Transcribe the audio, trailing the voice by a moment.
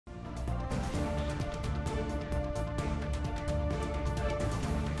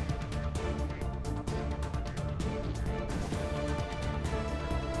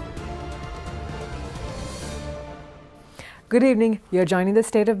Good evening. You're joining the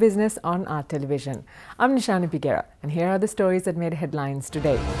State of Business on Art Television. I'm Nishani Piguera, and here are the stories that made headlines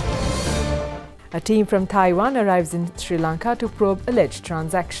today. A team from Taiwan arrives in Sri Lanka to probe alleged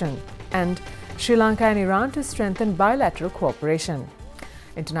transaction, and Sri Lanka and Iran to strengthen bilateral cooperation.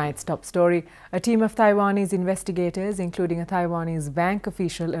 In tonight's top story, a team of Taiwanese investigators, including a Taiwanese bank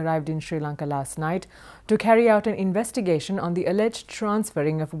official, arrived in Sri Lanka last night to carry out an investigation on the alleged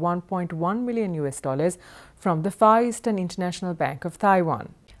transferring of $1.1 million from the Far Eastern International Bank of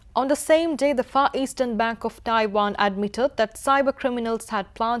Taiwan. On the same day, the Far Eastern Bank of Taiwan admitted that cybercriminals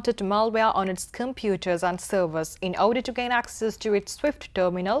had planted malware on its computers and servers in order to gain access to its SWIFT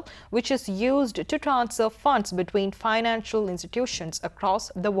terminal, which is used to transfer funds between financial institutions across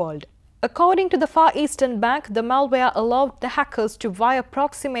the world. According to the Far Eastern Bank, the malware allowed the hackers to wire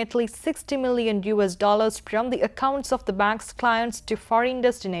approximately $60 million from the accounts of the bank's clients to foreign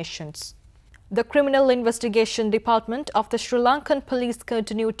destinations. The Criminal Investigation Department of the Sri Lankan police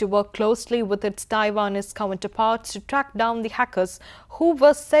continued to work closely with its Taiwanese counterparts to track down the hackers who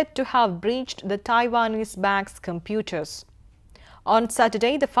were said to have breached the Taiwanese bank's computers. On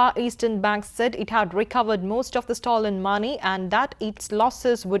Saturday, the Far Eastern Bank said it had recovered most of the stolen money and that its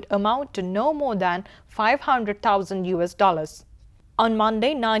losses would amount to no more than $500,000. On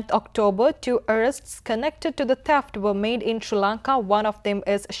Monday, 9th October, 2 arrests connected to the theft were made in Sri Lanka. One of them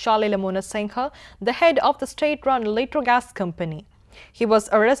is Shalila Munasinghe, the head of the state-run Litrogas company. He was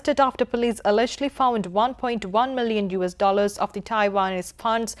arrested after police allegedly found $1.1 million of the Taiwanese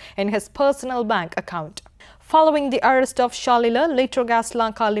funds in his personal bank account. Following the arrest of Shalila, Litrogas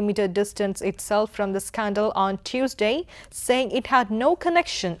Lanka Limited distanced itself from the scandal on Tuesday, saying it had no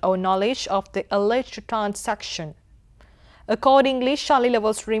connection or knowledge of the alleged transaction. Accordingly, Shalila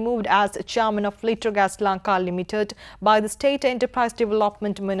was removed as chairman of Litrogas Lanka Limited by the State Enterprise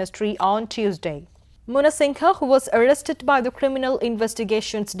Development Ministry on Tuesday. Munasinghe, who was arrested by the Criminal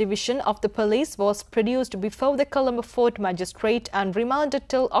Investigations Division of the police, was produced before the Colombo Fort Magistrate and remanded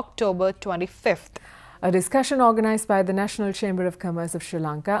till October 25th. A discussion organized by the National Chamber of Commerce of Sri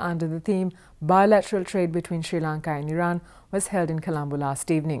Lanka under the theme Bilateral Trade between Sri Lanka and Iran was held in Colombo last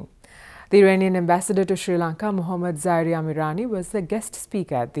evening. The Iranian ambassador to Sri Lanka, Mohammad Zairi Amirani, was the guest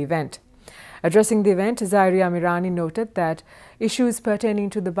speaker at the event. Addressing the event, Zairi Amirani noted that issues pertaining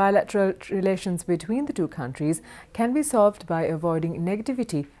to the bilateral relations between the two countries can be solved by avoiding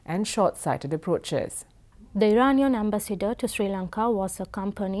negativity and short-sighted approaches. The Iranian ambassador to Sri Lanka was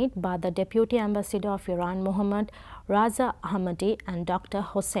accompanied by the Deputy Ambassador of Iran, Mohammad Raza Ahmadi, and Dr.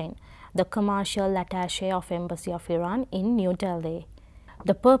 Hossein, the Commercial Attaché of Embassy of Iran in New Delhi.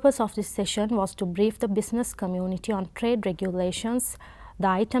 The purpose of this session was to brief the business community on trade regulations, the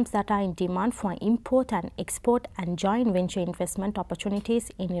items that are in demand for import and export, and joint venture investment opportunities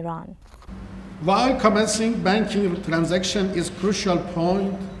in Iran. While commencing banking transaction is a crucial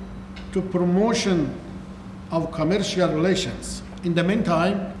point to promotion of commercial relations, in the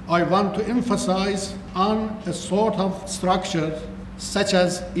meantime, I want to emphasize on a sort of structure such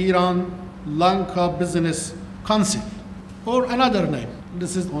as Iran-Lanka Business Council, or another name.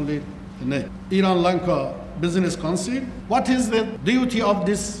 This is only the name. Iran-Lanka Business Council. What is the duty of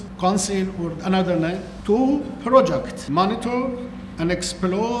this council, or another name? To project, monitor, and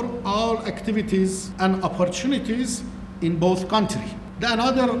explore all activities and opportunities in both countries.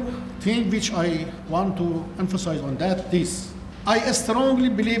 Another thing which I want to emphasize on that is, I strongly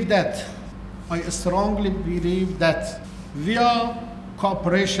believe that via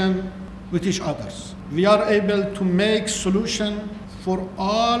cooperation with each other, we are able to make solutions for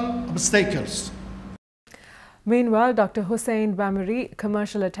all obstacles. Meanwhile, Dr. Hossein Bamiri,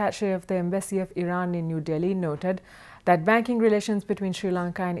 Commercial Attaché of the Embassy of Iran in New Delhi, noted that banking relations between Sri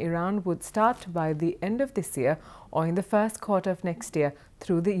Lanka and Iran would start by the end of this year or in the first quarter of next year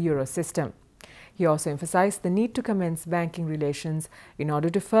through the Euro system. He also emphasized the need to commence banking relations in order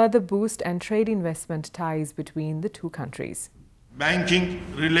to further boost and trade investment ties between the two countries. Banking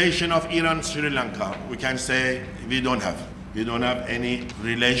relation of Iran-Sri Lanka, we can say we don't have any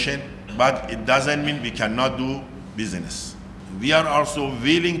relation, but it doesn't mean we cannot do business. We are also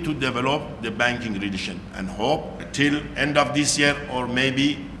willing to develop the banking relation and hope till end of this year or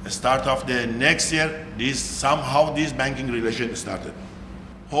maybe start of the next year, somehow this banking relation started.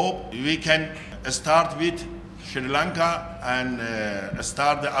 Hope we can start with Sri Lanka and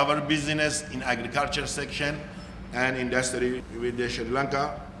start our business in agriculture section and industry with the Sri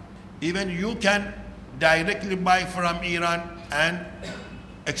Lanka. Even you can directly buy from Iran and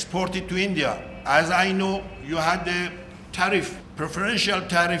export it to India. As I know, you had the preferential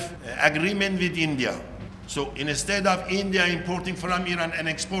tariff agreement with India. So instead of India importing from Iran and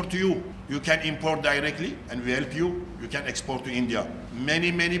export to you, you can import directly and we help you. You can export to India.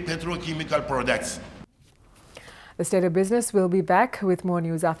 Many petrochemical products. The State of Business will be back with more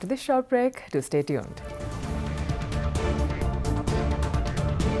news after this short break. Do stay tuned.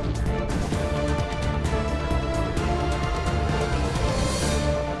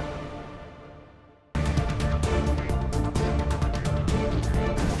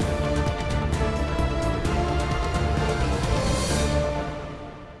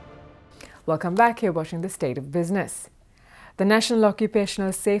 Welcome back. You're watching The State of Business. The National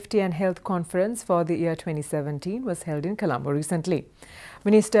Occupational Safety and Health Conference for the year 2017 was held in Colombo recently.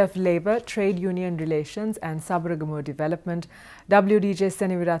 Minister of Labour, Trade Union Relations and Sabaragamuwa Development, WDJ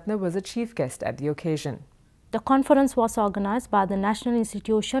Seneviratne, was a chief guest at the occasion. The conference was organized by the National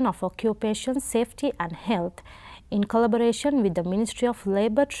Institution of Occupation Safety and Health in collaboration with the Ministry of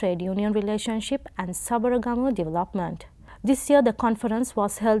Labour, Trade Union Relationship and Sabaragamuwa Development. This year, the conference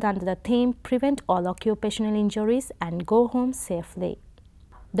was held under the theme Prevent All Occupational Injuries and Go Home Safely.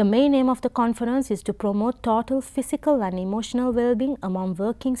 The main aim of the conference is to promote total physical and emotional well-being among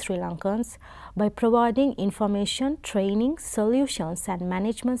working Sri Lankans by providing information, training, solutions and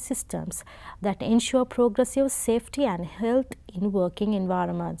management systems that ensure progressive safety and health in working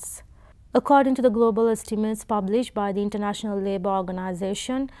environments. According to the global estimates published by the International Labour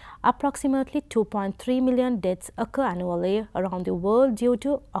Organization, approximately 2.3 million deaths occur annually around the world due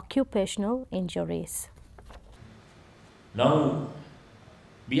to occupational injuries. Now,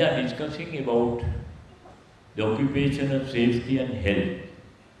 we are discussing about the occupational safety and health,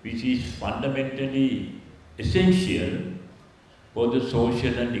 which is fundamentally essential for the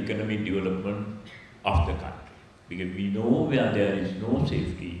social and economic development of the country. Because we know where there is no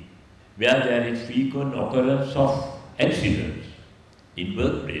safety, where there is frequent occurrence of accidents in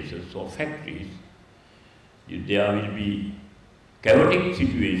workplaces or factories, there will be chaotic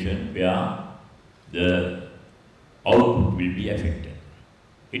situation where the output will be affected.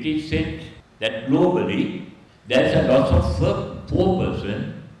 It is said that globally there is a loss of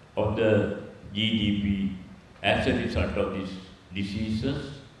 4% of the GDP as a result of these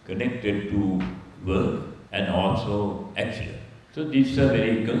diseases connected to work and also accidents. So this is a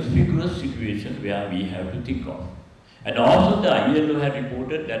very conspicuous situation where we have to think of. And also the ILO had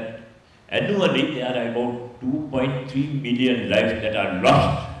reported that annually there are about 2.3 million lives that are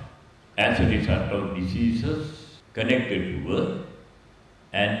lost as a result of diseases connected to work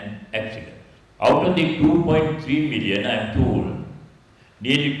and accidents. Out of the 2.3 million, I am told,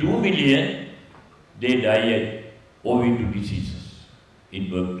 nearly 2 million, they die owing to diseases in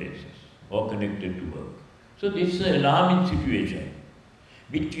workplaces or connected to work. So this is an alarming situation,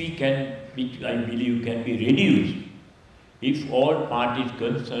 which I believe can be reduced if all parties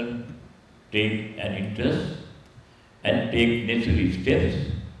concerned take an interest and take necessary steps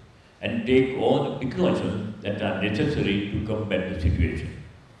and take all the precautions that are necessary to combat the situation.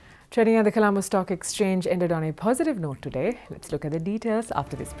 Trading at the Colombo Stock Exchange ended on a positive note today. Let's look at the details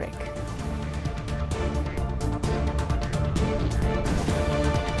after this break.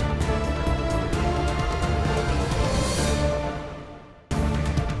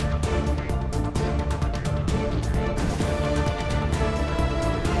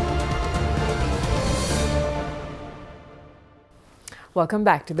 Welcome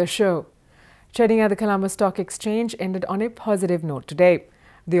back to the show. Trading at the Colombo Stock Exchange ended on a positive note today.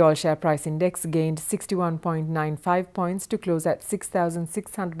 The All Share Price Index gained 61.95 points to close at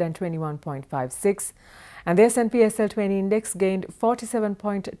 6,621.56, and the S&P SL20 Index gained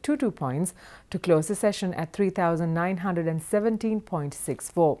 47.22 points to close the session at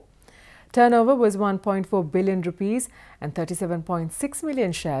 3,917.64. Turnover was 1.4 billion rupees and 37.6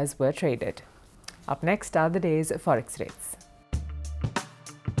 million shares were traded. Up next are the day's forex rates.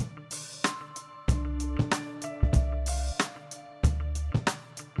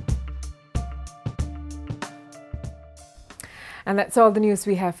 And that's all the news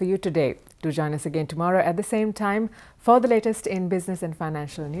we have for you today. Do join us again tomorrow at the same time for the latest in business and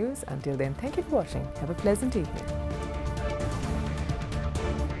financial news. Until then, thank you for watching. Have a pleasant evening.